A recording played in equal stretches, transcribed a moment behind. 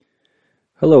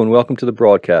Hello and welcome to the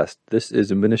broadcast. This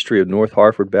is a ministry of North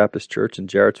Harford Baptist Church in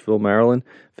Jarrettsville, Maryland.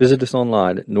 Visit us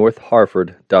online at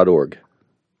northharford.org.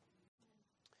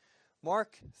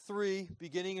 Mark 3,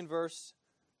 beginning in verse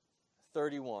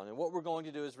 31. And what we're going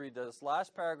to do is read this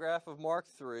last paragraph of Mark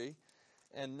 3,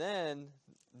 and then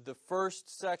the first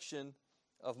section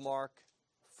of Mark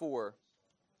 4.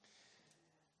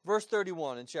 Verse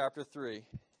 31 in chapter 3.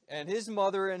 And his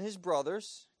mother and his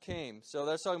brothers came. So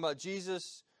that's talking about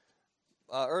Jesus'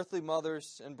 earthly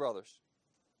mothers and brothers.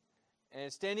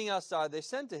 And standing outside, they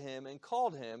sent to him and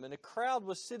called him, and a crowd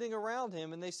was sitting around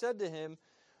him, and they said to him,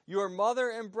 "Your mother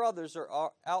and brothers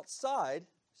are outside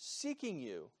seeking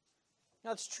you."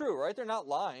 Now it's true, right? They're not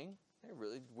lying.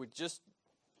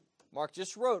 Mark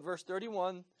just wrote, verse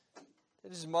 31,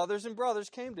 that his mothers and brothers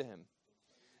came to him.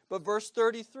 But verse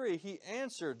 33, he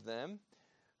answered them,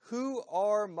 "Who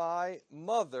are my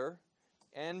mother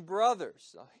and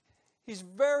brothers?" He's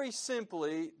very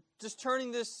simply just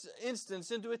turning this instance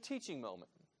into a teaching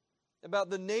moment about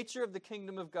the nature of the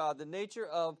kingdom of God, the nature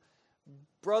of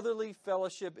brotherly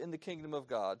fellowship in the kingdom of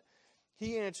God.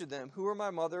 He answered them, "Who are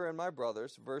my mother and my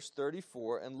brothers?" Verse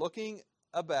 34, and looking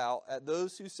about at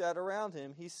those who sat around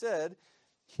him, he said,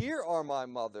 "Here are my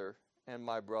mother and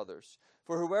my brothers.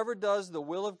 For whoever does the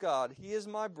will of God, he is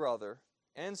my brother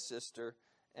and sister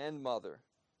and mother."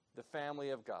 The family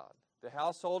of God, the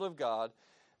household of God,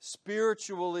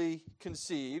 spiritually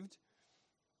conceived.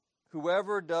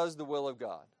 Whoever does the will of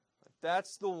God.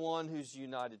 That's the one who's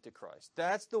united to Christ.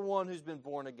 That's the one who's been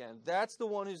born again. That's the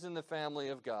one who's in the family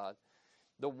of God.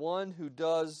 The one who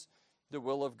does the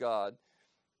will of God.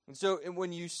 And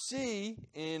when you see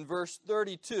in verse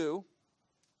 32,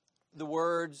 the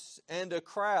words, "and a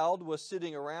crowd was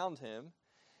sitting around him,"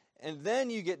 and then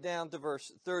you get down to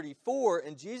verse 34,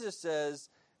 and Jesus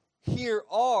says, "Here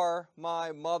are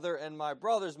my mother and my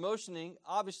brothers," motioning,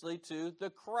 obviously, to the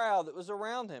crowd that was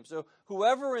around him. So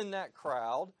whoever in that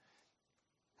crowd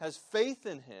has faith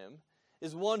in him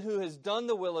is one who has done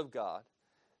the will of God.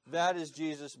 That is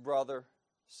Jesus' brother,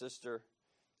 sister,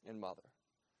 and mother.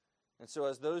 And so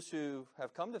as those who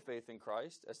have come to faith in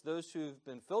Christ, as those who've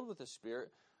been filled with the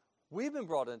Spirit, we've been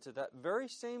brought into that very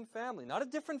same family. Not a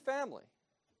different family.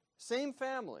 Same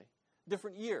family.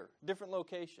 Different year. Different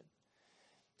location.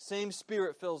 Same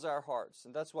Spirit fills our hearts.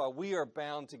 And that's why we are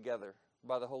bound together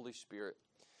by the Holy Spirit.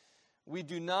 We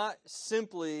do not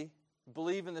simply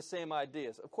believe in the same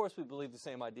ideas. Of course we believe the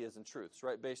same ideas and truths,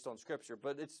 right, based on Scripture.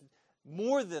 But it's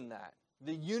more than that.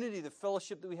 The unity, the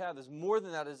fellowship that we have is more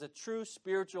than that. It's a true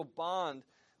spiritual bond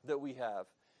that we have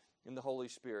in the Holy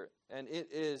Spirit. And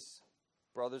it is,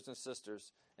 brothers and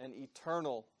sisters, an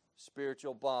eternal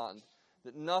spiritual bond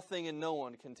that nothing and no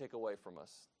one can take away from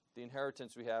us. The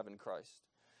inheritance we have in Christ.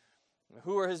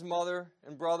 Who are his mother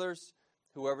and brothers?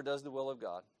 Whoever does the will of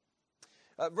God.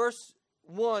 Verse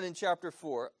 1 in chapter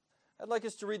 4. I'd like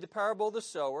us to read the parable of the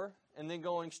sower and then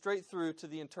going straight through to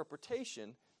the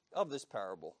interpretation of this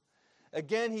parable.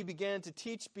 Again, he began to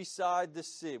teach beside the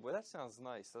sea. Well, that sounds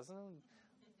nice, doesn't it?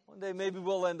 One day maybe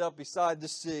we'll end up beside the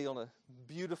sea on a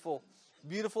beautiful,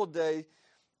 beautiful day.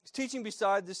 He's teaching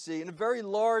beside the sea, and a very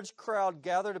large crowd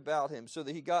gathered about him so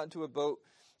that he got into a boat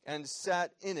and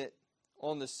sat in it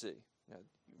on the sea. Now,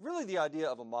 really the idea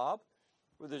of a mob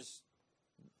where there's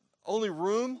only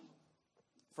room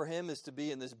for him is to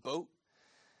be in this boat.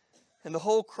 And the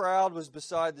whole crowd was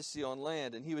beside the sea on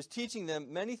land, and he was teaching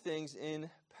them many things in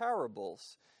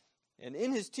parables. And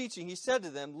in his teaching he said to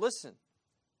them, "Listen,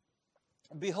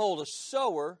 behold, a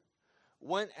sower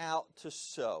went out to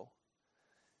sow.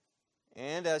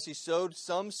 And as he sowed,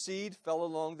 some seed fell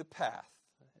along the path,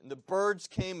 and the birds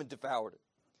came and devoured it.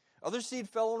 Other seed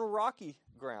fell on a rocky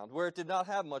ground, where it did not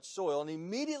have much soil, and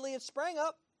immediately it sprang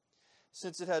up,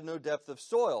 since it had no depth of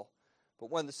soil.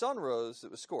 But when the sun rose, it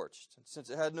was scorched, and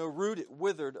since it had no root, it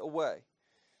withered away.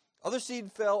 Other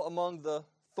seed fell among the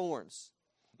thorns,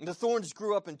 and the thorns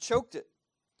grew up and choked it,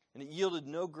 and it yielded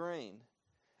no grain.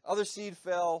 Other seed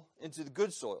fell into the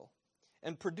good soil,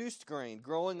 and produced grain,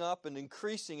 growing up and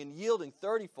increasing and yielding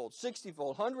 30-fold,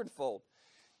 60-fold, 100-fold.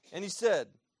 And he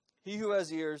said, He who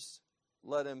has ears,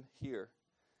 let him hear."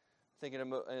 Thinking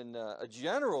in a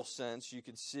general sense, you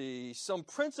could see some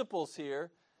principles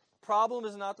here. Problem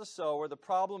is not the sower. The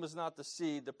problem is not the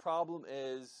seed. The problem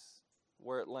is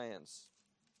where it lands.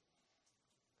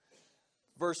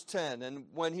 Verse 10,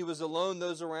 and when he was alone,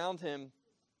 those around him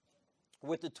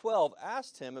with the 12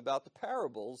 asked him about the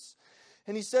parables.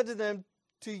 And he said to them,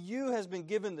 "To you has been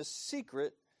given the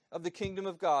secret of the kingdom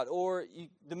of God," or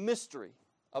the mystery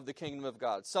of the kingdom of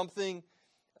God. Something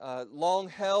long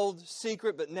held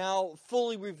secret, but now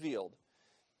fully revealed.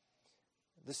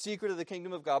 the secret of the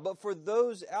kingdom of God. But for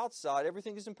those outside,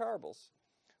 everything is in parables,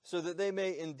 so that they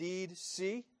may indeed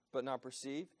see, but not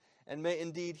perceive, and may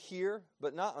indeed hear,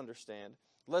 but not understand,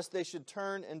 lest they should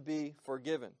turn and be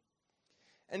forgiven.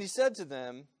 And he said to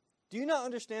them, do you not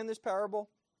understand this parable?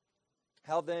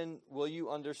 How then will you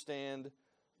understand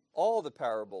all the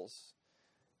parables?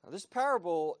 Now, this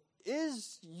parable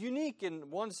is unique in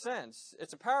one sense.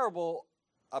 It's a parable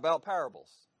about parables.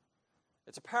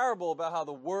 It's a parable about how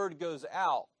the word goes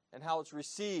out and how it's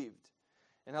received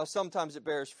and how sometimes it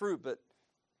bears fruit, but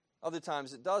other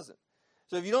times it doesn't.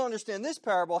 So if you don't understand this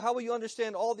parable, how will you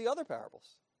understand all the other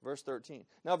parables? Verse 13.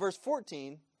 Now, verse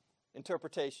 14,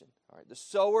 interpretation. All right, the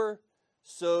sower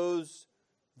sows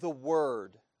the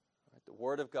word. All right, the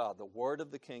word of God, the word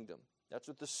of the kingdom. That's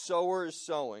what the sower is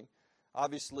sowing,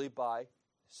 obviously by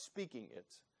speaking it.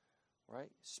 Right?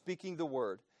 Speaking the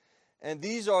word. And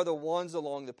these are the ones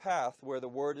along the path where the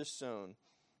word is sown.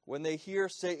 When they hear,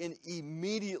 Satan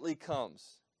immediately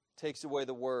comes, takes away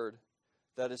the word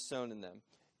that is sown in them.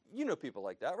 You know people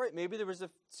like that, right? Maybe there was a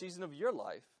season of your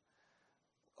life,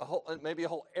 maybe a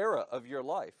whole era of your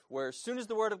life, where as soon as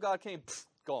the word of God came,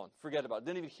 gone, forget about it,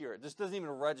 didn't even hear it, just doesn't even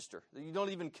register. You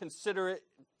don't even consider it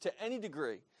to any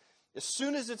degree. As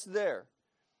soon as it's there,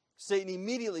 Satan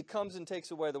immediately comes and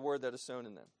takes away the word that is sown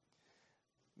in them.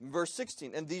 Verse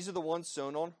 16, and these are the ones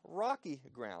sown on rocky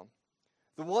ground.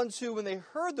 The ones who, when they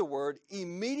heard the word,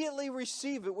 immediately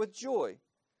receive it with joy.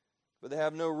 But they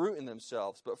have no root in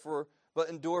themselves, but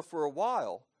endure for a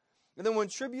while. And then when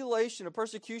tribulation or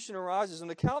persecution arises on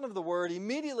account of the word,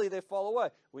 immediately they fall away.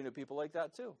 We know people like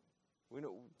that too. We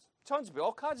know tons of people,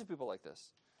 all kinds of people like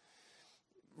this.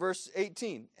 Verse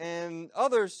 18, and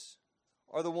others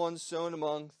are the ones sown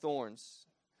among thorns.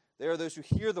 They are those who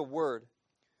hear the word,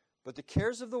 but the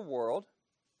cares of the world,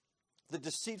 the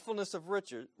deceitfulness of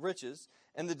riches,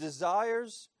 and the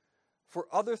desires for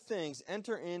other things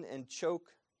enter in and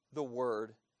choke the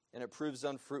word, and it proves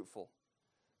unfruitful.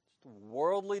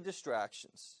 Worldly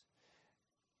distractions.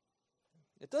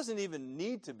 It doesn't even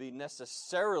need to be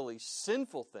necessarily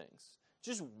sinful things,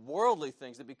 just worldly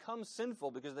things that become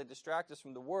sinful because they distract us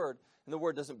from the word, and the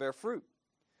word doesn't bear fruit.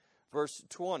 Verse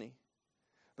 20,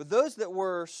 but those that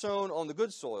were sown on the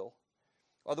good soil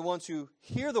are the ones who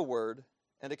hear the word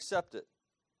and accept it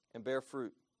and bear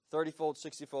fruit, 30-fold,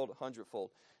 60-fold,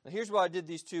 100-fold. Now here's why I did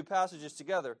these two passages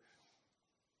together.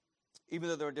 Even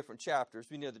though they're in different chapters,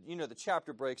 we know that the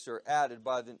chapter breaks are added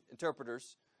by the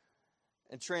interpreters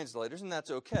and translators, and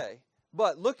that's okay.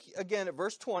 But look again at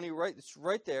verse 20, right? It's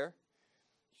right there.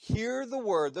 Hear the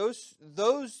word.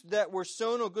 Those that were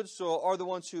sown on good soil are the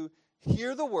ones who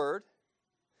hear the word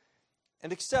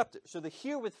and accept it. So they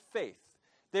hear with faith.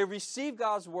 They receive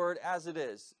God's word as it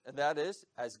is, and that is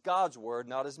as God's word,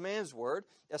 not as man's word,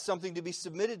 as something to be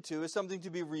submitted to, as something to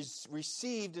be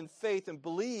received in faith and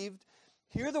believed.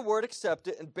 Hear the word, accept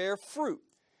it, and bear fruit.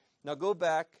 Now go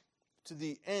back to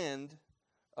the end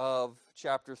of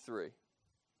chapter 3,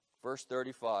 verse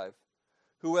 35.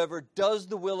 Whoever does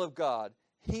the will of God,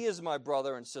 he is my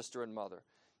brother and sister and mother.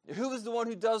 Who is the one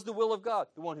who does the will of God?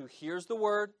 The one who hears the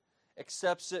word,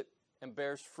 accepts it, and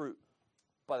bears fruit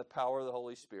by the power of the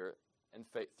Holy Spirit and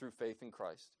through faith in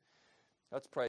Christ. Let's pray.